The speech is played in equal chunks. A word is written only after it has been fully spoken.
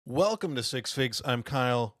Welcome to Six Figs. I'm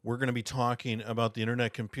Kyle. We're going to be talking about the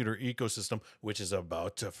internet computer ecosystem, which is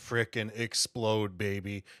about to frickin' explode,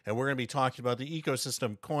 baby. And we're going to be talking about the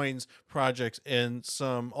ecosystem, coins, projects, and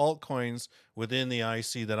some altcoins within the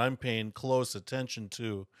IC that I'm paying close attention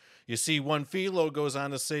to. You see, one Philo goes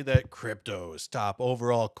on to say that crypto is top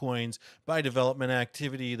overall coins by development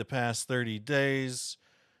activity the past 30 days.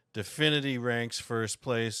 Dfinity ranks first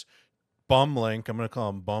place. Bumlink, I'm going to call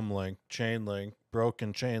him Bumlink, Chainlink,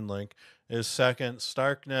 Broken Chainlink is second.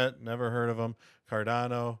 Starknet, never heard of him.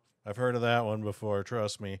 Cardano, I've heard of that one before,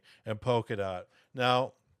 trust me. And Polkadot.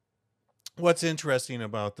 Now, what's interesting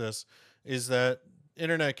about this is that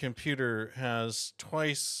Internet Computer has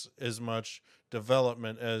twice as much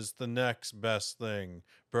development as the next best thing,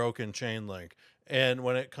 Broken Chainlink. And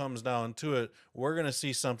when it comes down to it, we're going to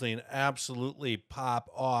see something absolutely pop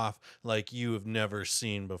off like you have never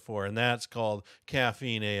seen before. And that's called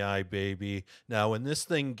Caffeine AI, baby. Now, when this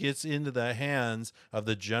thing gets into the hands of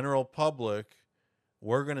the general public,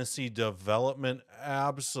 we're going to see development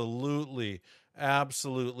absolutely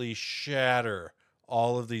shatter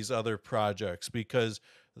all of these other projects because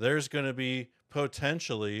there's going to be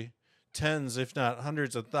potentially tens, if not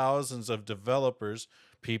hundreds of thousands of developers,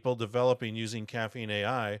 people developing using Caffeine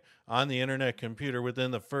AI on the internet computer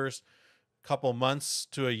within the first couple months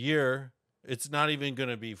to a year. It's not even going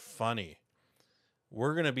to be funny.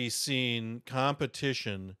 We're going to be seeing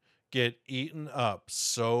competition get eaten up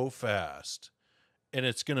so fast, and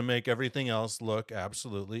it's going to make everything else look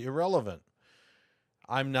absolutely irrelevant.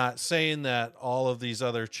 I'm not saying that all of these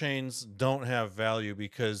other chains don't have value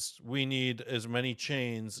because we need as many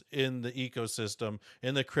chains in the ecosystem,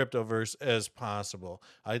 in the cryptoverse as possible.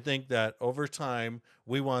 I think that over time,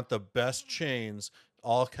 we want the best chains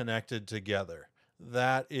all connected together.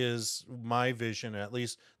 That is my vision, at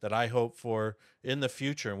least that I hope for in the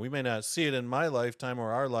future. And we may not see it in my lifetime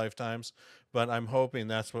or our lifetimes, but I'm hoping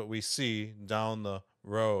that's what we see down the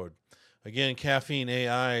road. Again, Caffeine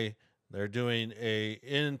AI, they're doing a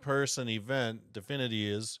in-person event.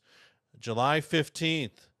 Dfinity is July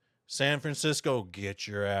 15th. San Francisco, get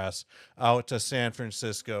your ass out to San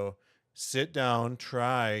Francisco. Sit down,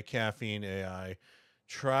 try Caffeine AI.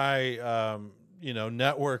 Try,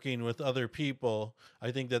 networking with other people.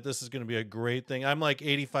 I think that this is going to be a great thing. I'm like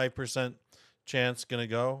 85% chance going to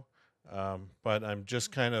go, but I'm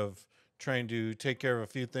just kind of trying to take care of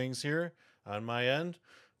a few things here on my end.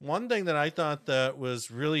 One thing that I thought that was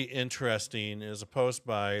really interesting is a post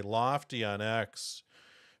by Lofty on X.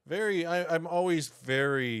 I'm always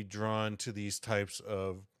very drawn to these types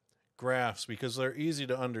of graphs because they're easy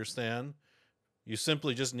to understand. You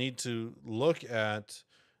simply just need to look at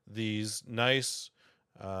these nice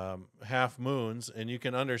half moons and you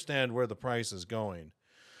can understand where the price is going.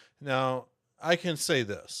 Now, I can say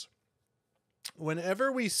this.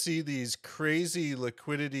 Whenever we see these crazy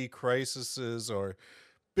liquidity crises or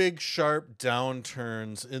big sharp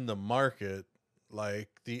downturns in the market, like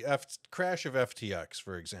the crash of FTX,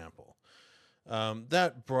 for example,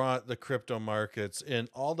 that brought the crypto markets and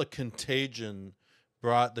all the contagion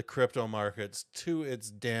brought the crypto markets to its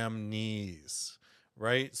damn knees,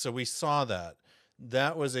 right? So we saw that.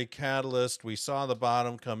 That was a catalyst. We saw the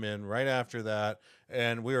bottom come in right after that,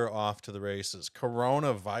 and we were off to the races.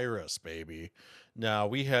 Coronavirus, baby. Now,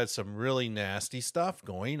 we had some really nasty stuff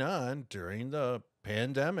going on during the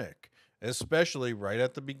pandemic, especially right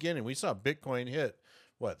at the beginning. We saw Bitcoin hit,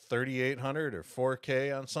 3,800 or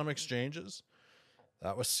 4K on some exchanges.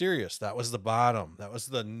 That was serious. That was the bottom. That was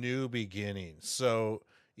the new beginning. So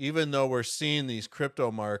even though we're seeing these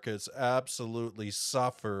crypto markets absolutely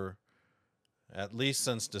suffer, at least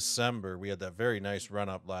since December, we had that very nice run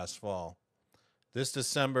up last fall. This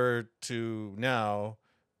December to now,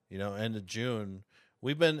 end of June,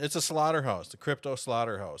 it's a slaughterhouse, the crypto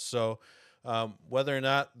slaughterhouse. So whether or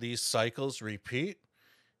not these cycles repeat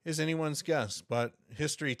is anyone's guess, but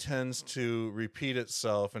history tends to repeat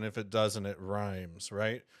itself, and if it doesn't, it rhymes,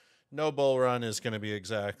 right? No bull run is going to be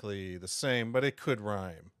exactly the same, but it could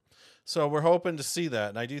rhyme. So we're hoping to see that,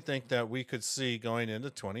 and I do think that we could see going into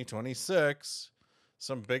 2026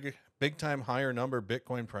 some big time higher number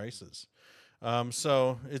Bitcoin prices.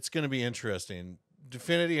 So it's going to be interesting.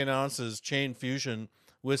 Dfinity announces chain fusion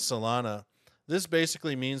with Solana. This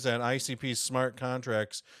basically means that ICP's smart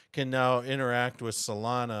contracts can now interact with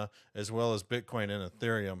Solana as well as Bitcoin and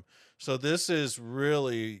Ethereum. So this is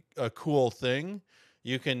really a cool thing.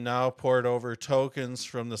 You can now port over tokens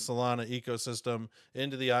from the Solana ecosystem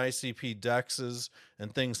into the ICP dexes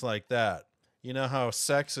and things like that. You know how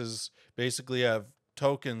sexes basically have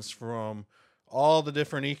tokens from all the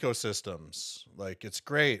different ecosystems. Like, it's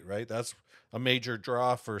great, right? a major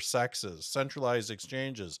draw for sexes, centralized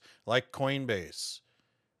exchanges like Coinbase.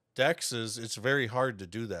 DEXs, it's very hard to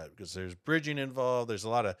do that because there's bridging involved. There's a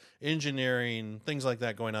lot of engineering, things like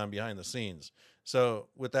that going on behind the scenes. So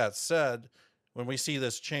with that said, when we see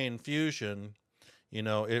this chain fusion,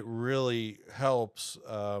 it really helps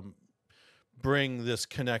bring this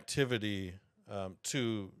connectivity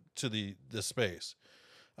to the space.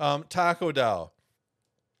 Taco DAO.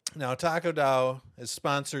 Now, Taco DAO has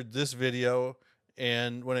sponsored this video,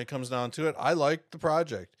 and when it comes down to it, I like the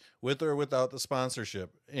project with or without the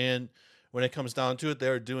sponsorship. And when it comes down to it,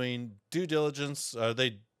 they're doing due diligence.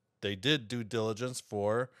 They did due diligence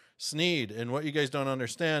for Sneed, and what you guys don't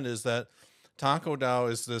understand is that Taco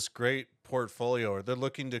DAO is this great portfolio, or they're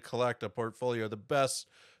looking to collect a portfolio of the best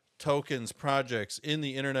tokens projects in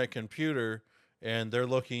the internet computer, and they're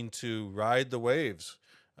looking to ride the waves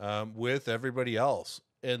with everybody else.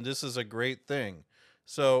 And this is a great thing.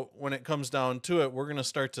 So when it comes down to it, we're going to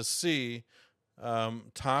start to see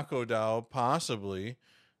Taco DAO possibly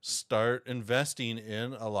start investing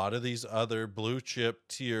in a lot of these other blue chip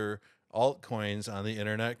tier altcoins on the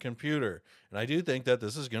internet computer. And I do think that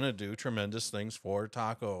this is going to do tremendous things for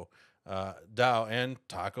Taco DAO and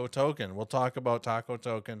Taco Token. We'll talk about Taco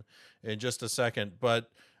Token in just a second.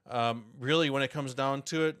 But really, when it comes down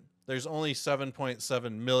to it, there's only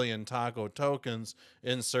 7.7 million Taco tokens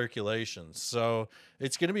in circulation. So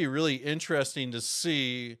it's going to be really interesting to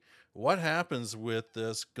see what happens with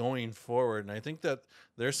this going forward. And I think that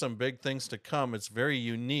there's some big things to come. It's very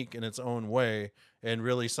unique in its own way, and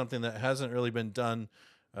really something that hasn't really been done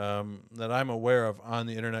that I'm aware of on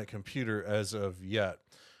the internet computer as of yet.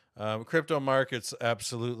 Crypto markets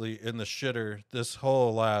absolutely in the shitter this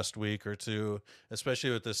whole last week or two,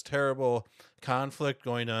 especially with this terrible conflict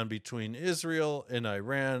going on between Israel and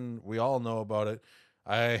Iran. We all know about it.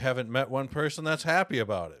 I haven't met one person that's happy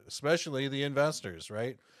about it, especially the investors,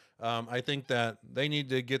 right? I think that they need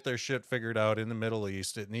to get their shit figured out in the Middle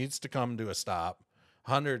East. It needs to come to a stop,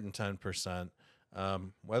 110%.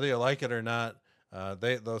 Whether you like it or not,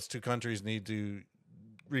 those two countries need to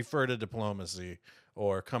refer to diplomacy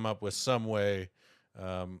or come up with some way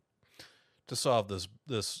to solve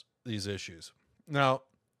these issues. Now,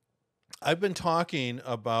 I've been talking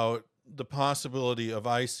about the possibility of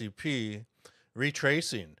ICP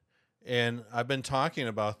retracing, and I've been talking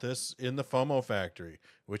about this in the FOMO Factory,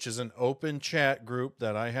 which is an open chat group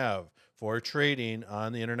that I have for trading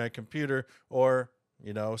on the internet computer, or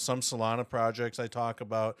some Solana projects I talk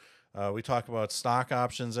about. We talk about stock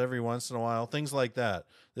options every once in a while, things like that.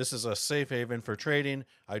 This is a safe haven for trading.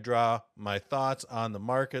 I draw my thoughts on the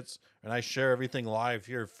markets, and I share everything live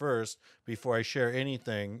here first before I share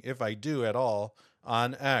anything, if I do at all,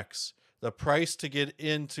 on X. The price to get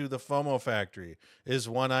into the FOMO Factory is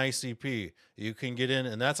 1 ICP. You can get in,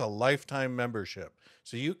 and that's a lifetime membership.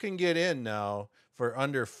 So you can get in now for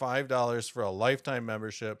under $5 for a lifetime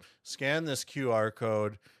membership. Scan this QR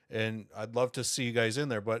code, and I'd love to see you guys in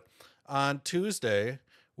there. But on Tuesday,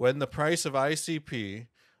 when the price of ICP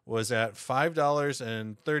was at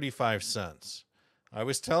 $5.35, I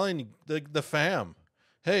was telling the fam,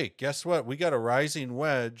 hey, guess what? We got a rising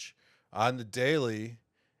wedge on the daily.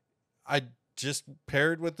 I just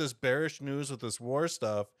paired with this bearish news with this war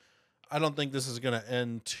stuff. I don't think this is going to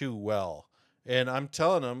end too well. And I'm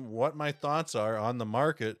telling them what my thoughts are on the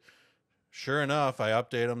market. Sure enough, I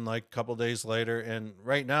update them like a couple days later. And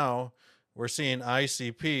right now, we're seeing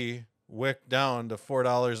ICP wick down to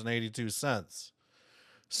 $4.82.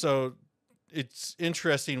 So it's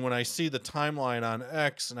interesting when I see the timeline on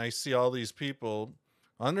X and I see all these people,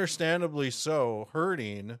 understandably so,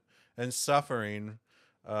 hurting and suffering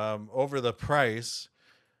over the price.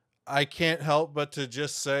 I can't help but to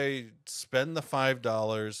just say, spend the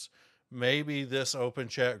 $5. Maybe this open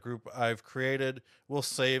chat group I've created will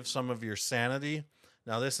save some of your sanity.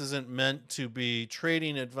 Now, this isn't meant to be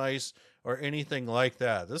trading advice or anything like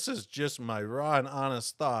that. This is just my raw and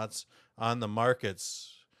honest thoughts on the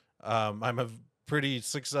markets. I'm a pretty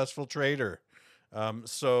successful trader.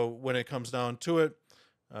 So when it comes down to it,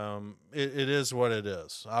 it is what it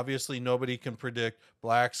is. Obviously, nobody can predict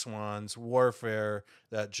black swans, warfare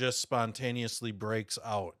that just spontaneously breaks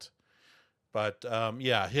out. But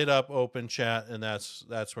yeah, hit up open chat, and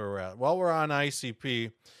that's where we're at. While we're on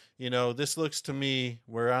ICP, this looks to me,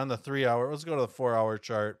 we're on the 3 hour. Let's go to the 4 hour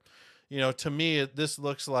chart. To me, this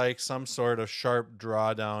looks like some sort of sharp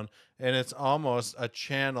drawdown, and it's almost a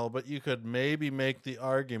channel, but you could maybe make the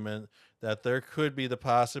argument that there could be the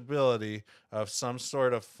possibility of some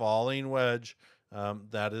sort of falling wedge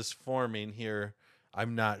that is forming here.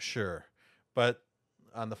 I'm not sure. But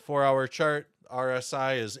On the 4-hour chart,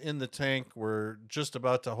 RSI is in the tank. We're just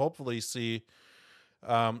about to hopefully see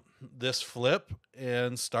this flip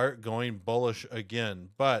and start going bullish again.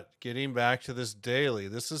 But getting back to this daily,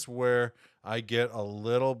 this is where I get a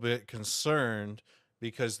little bit concerned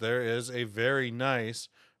because there is a very nice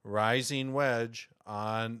rising wedge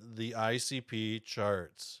on the ICP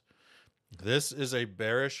charts. This is a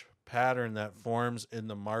bearish pattern that forms in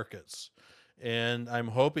the markets. And I'm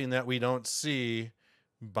hoping that we don't see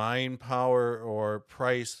buying power or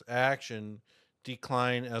price action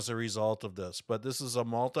decline as a result of this. But this is a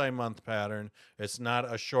multi-month pattern. It's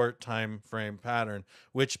not a short time frame pattern,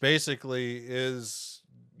 which basically is,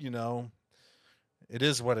 it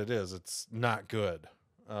is what it is. It's not good.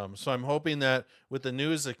 So I'm hoping that with the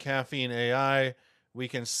news of caffeine AI, we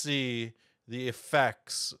can see the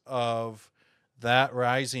effects of that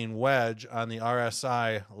rising wedge on the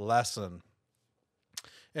RSI lessen.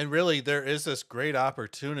 And really, there is this great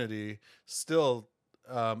opportunity still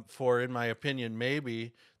for, in my opinion,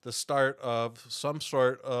 maybe the start of some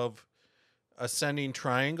sort of ascending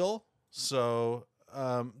triangle. So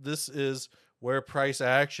this is where price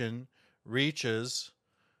action reaches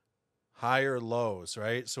higher lows,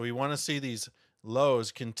 right? So we want to see these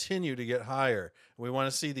lows continue to get higher. We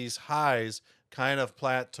want to see these highs kind of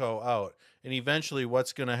plateau out. And eventually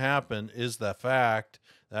what's going to happen is the fact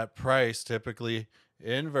that price typically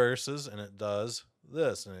inverses, and it does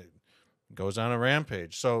this, and it goes on a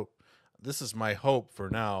rampage. So this is my hope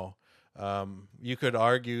for now. You could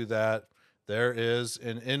argue that there is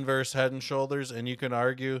an inverse head and shoulders, and you can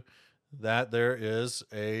argue that there is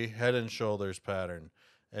a head and shoulders pattern.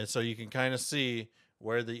 And so you can kind of see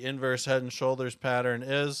where the inverse head and shoulders pattern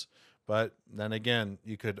is. But then again,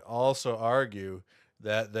 you could also argue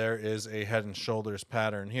that there is a head and shoulders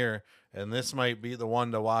pattern here. And this might be the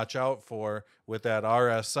one to watch out for with that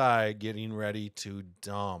RSI getting ready to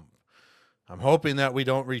dump. I'm hoping that we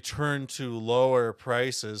don't return to lower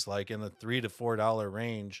prices like in the $3 to $4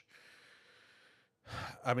 range.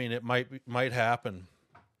 I mean, it might happen.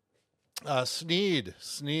 Sneed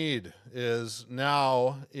is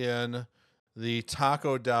now in the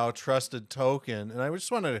Taco DAO trusted token. And I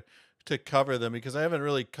just wanted to cover them because I haven't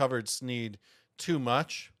really covered Sneed too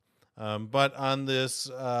much. But on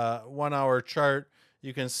this 1 hour chart,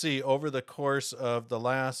 you can see over the course of the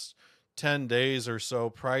last 10 days or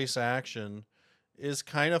so, price action is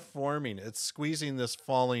kind of forming. It's squeezing this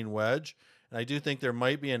falling wedge. And I do think there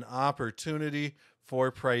might be an opportunity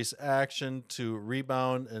for price action to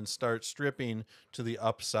rebound and start stripping to the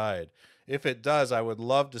upside. If it does, I would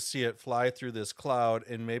love to see it fly through this cloud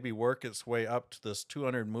and maybe work its way up to this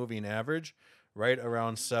 200 moving average right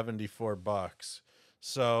around $74.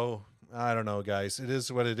 So I don't know, guys. It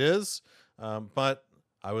is what it is. But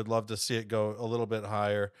I would love to see it go a little bit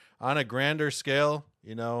higher. On a grander scale,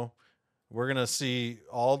 we're going to see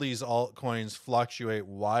all these altcoins fluctuate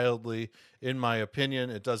wildly. In my opinion,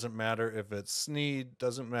 it doesn't matter if it's Sneed,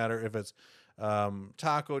 doesn't matter if it's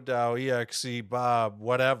Taco DAO, EXE, Bob,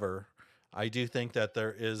 whatever. I do think that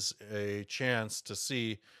there is a chance to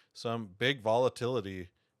see some big volatility,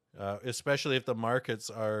 especially if the markets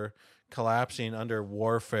are collapsing under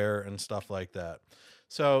warfare and stuff like that.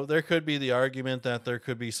 So there could be the argument that there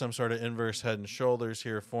could be some sort of inverse head and shoulders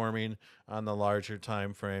here forming on the larger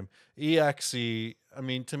time frame. EXE, I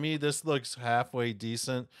mean, to me, this looks halfway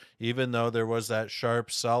decent, even though there was that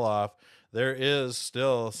sharp sell-off. There is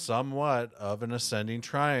still somewhat of an ascending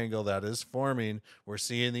triangle that is forming. We're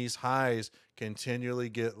seeing these highs continually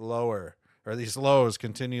get lower, or these lows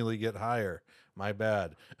continually get higher. My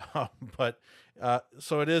bad.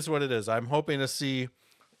 So it is what it is. I'm hoping to see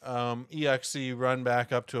EXE run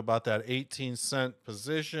back up to about that 18-cent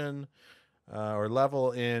position or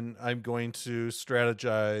level, and I'm going to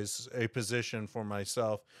strategize a position for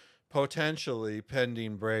myself, potentially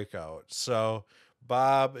pending breakout. So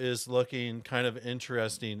Bob is looking kind of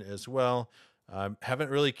interesting as well. Haven't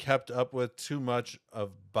really kept up with too much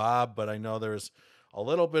of Bob, but I know there's a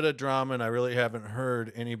little bit of drama, and I really haven't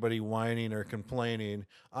heard anybody whining or complaining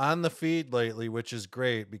on the feed lately, which is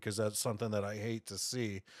great because that's something that I hate to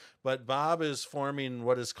see. But Bob is forming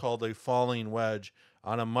what is called a falling wedge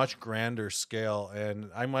on a much grander scale, and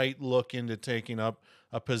I might look into taking up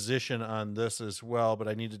a position on this as well, but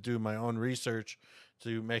I need to do my own research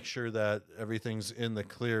to make sure that everything's in the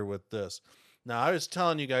clear with this. Now, I was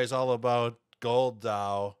telling you guys all about Gold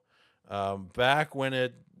DAO back when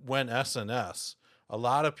it went SNS. A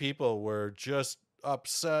lot of people were just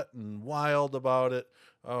upset and wild about it.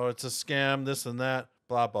 Oh, it's a scam, this and that,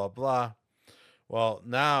 blah, blah, blah. Well,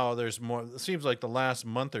 now there's more. It seems like the last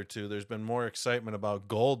month or two, there's been more excitement about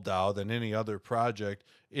Gold DAO than any other project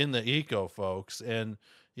in the eco, folks. And,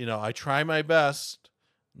 I try my best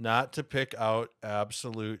not to pick out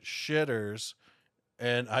absolute shitters.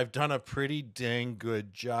 And I've done a pretty dang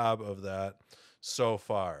good job of that so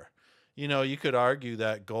far. You could argue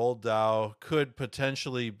that Gold DAO could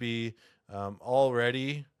potentially be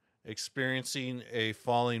already experiencing a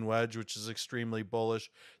falling wedge, which is extremely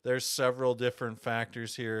bullish. There's several different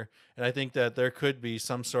factors here, and I think that there could be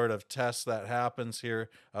some sort of test that happens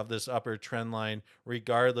here of this upper trend line.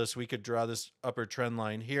 Regardless, we could draw this upper trend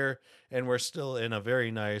line here, and we're still in a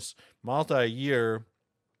very nice multi-year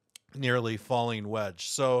nearly falling wedge.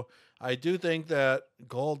 So I do think that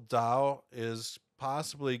Gold DAO is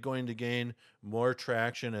possibly going to gain more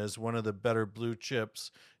traction as one of the better blue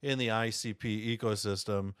chips in the ICP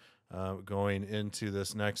ecosystem going into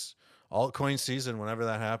this next altcoin season, whenever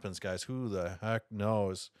that happens, guys. Who the heck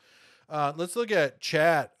knows? Let's look at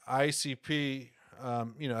chat ICP.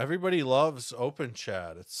 Everybody loves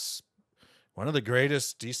OpenChat. It's one of the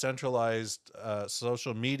greatest decentralized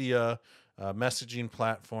social media messaging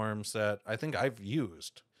platforms that I think I've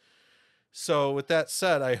used. So with that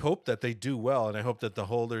said, I hope that they do well, and I hope that the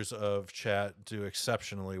holders of chat do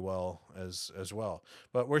exceptionally well as well.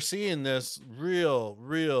 But we're seeing this real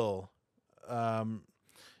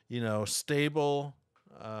stable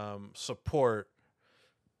support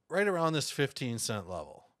right around this 15-cent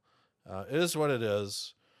level. It is what it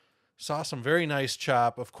is. Saw some very nice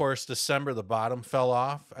chop. Of course, December, the bottom fell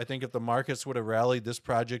off. I think if the markets would have rallied, this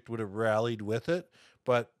project would have rallied with it.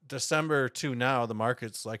 But December to now, the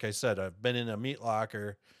markets, like I said, I've been in a meat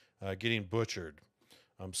locker getting butchered.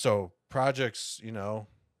 So projects,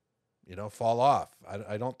 fall off.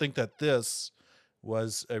 I don't think that this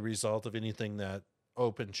was a result of anything that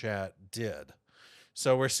OpenChat did.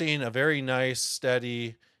 So we're seeing a very nice,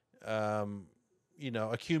 steady,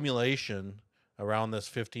 accumulation around this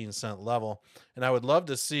 15-cent level. And I would love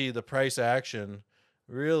to see the price action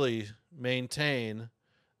really maintain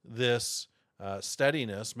this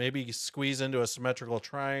steadiness, maybe squeeze into a symmetrical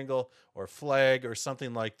triangle or flag or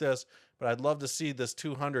something like this. But I'd love to see this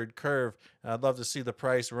 200 curve, and I'd love to see the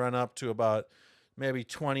price run up to about maybe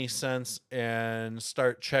 20 cents and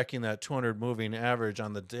start checking that 200 moving average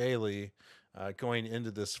on the daily going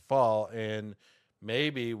into this fall. And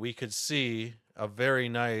maybe we could see a very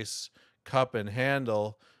nice cup and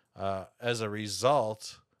handle as a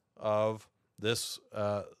result of this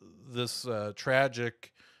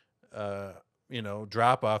tragic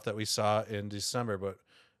drop off that we saw in December. But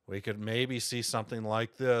we could maybe see something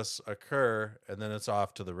like this occur, and then it's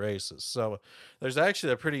off to the races. So there's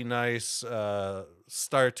actually a pretty nice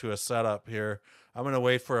start to a setup here. I'm going to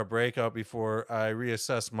wait for a breakout before I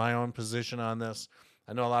reassess my own position on this.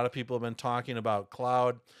 I know a lot of people have been talking about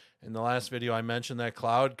cloud. In the last video, I mentioned that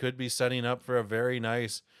cloud could be setting up for a very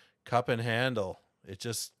nice cup and handle. It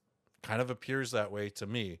just kind of appears that way to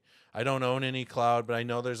me. I don't own any cloud, but I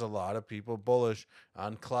know there's a lot of people bullish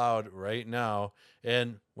on cloud right now.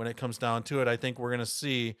 And when it comes down to it, I think we're going to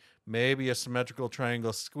see maybe a symmetrical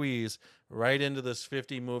triangle squeeze right into this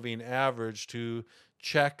 50 moving average to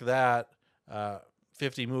check that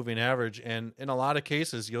 50 moving average. And in a lot of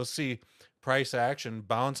cases, you'll see price action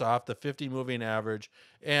bounce off the 50 moving average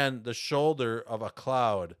and the shoulder of a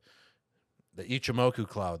cloud, the Ichimoku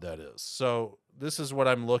cloud, that is. So this is what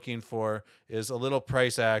I'm looking for, is a little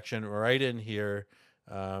price action right in here,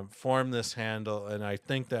 form this handle, and I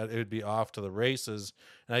think that it would be off to the races.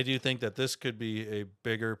 And I do think that this could be a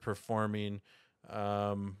bigger performing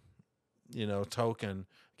token.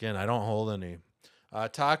 Again, I don't hold any.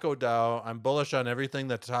 Taco DAO, I'm bullish on everything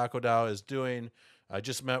that Taco DAO is doing. I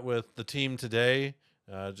just met with the team today,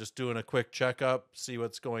 just doing a quick checkup, see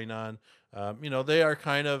what's going on. They are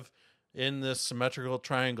kind of in this symmetrical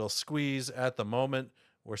triangle squeeze at the moment.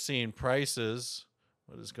 We're seeing prices.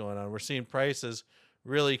 What is going on? We're seeing prices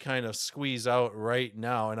really kind of squeeze out right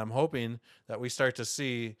now, and I'm hoping that we start to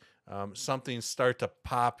see something start to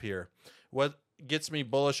pop here. What gets me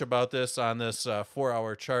bullish about this on this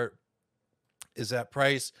 4-hour chart is that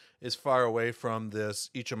price is far away from this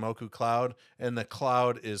Ichimoku cloud, and the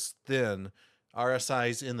cloud is thin.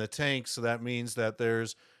 RSI's in the tank, so that means that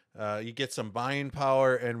there's you get some buying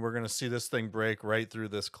power, and we're going to see this thing break right through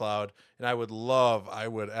this cloud. And I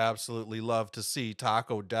would absolutely love to see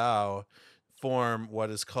Taco DAO form what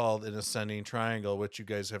is called an ascending triangle, which you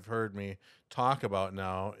guys have heard me talk about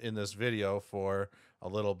now in this video for a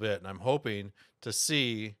little bit. And I'm hoping to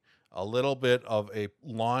see a little bit of a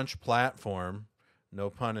launch platform, no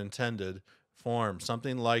pun intended, form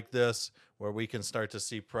something like this where we can start to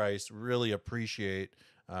see price really appreciate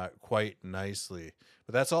quite nicely.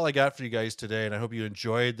 But that's all I got for you guys today, and I hope you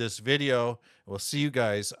enjoyed this video. We'll see you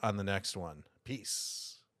guys on the next one. Peace.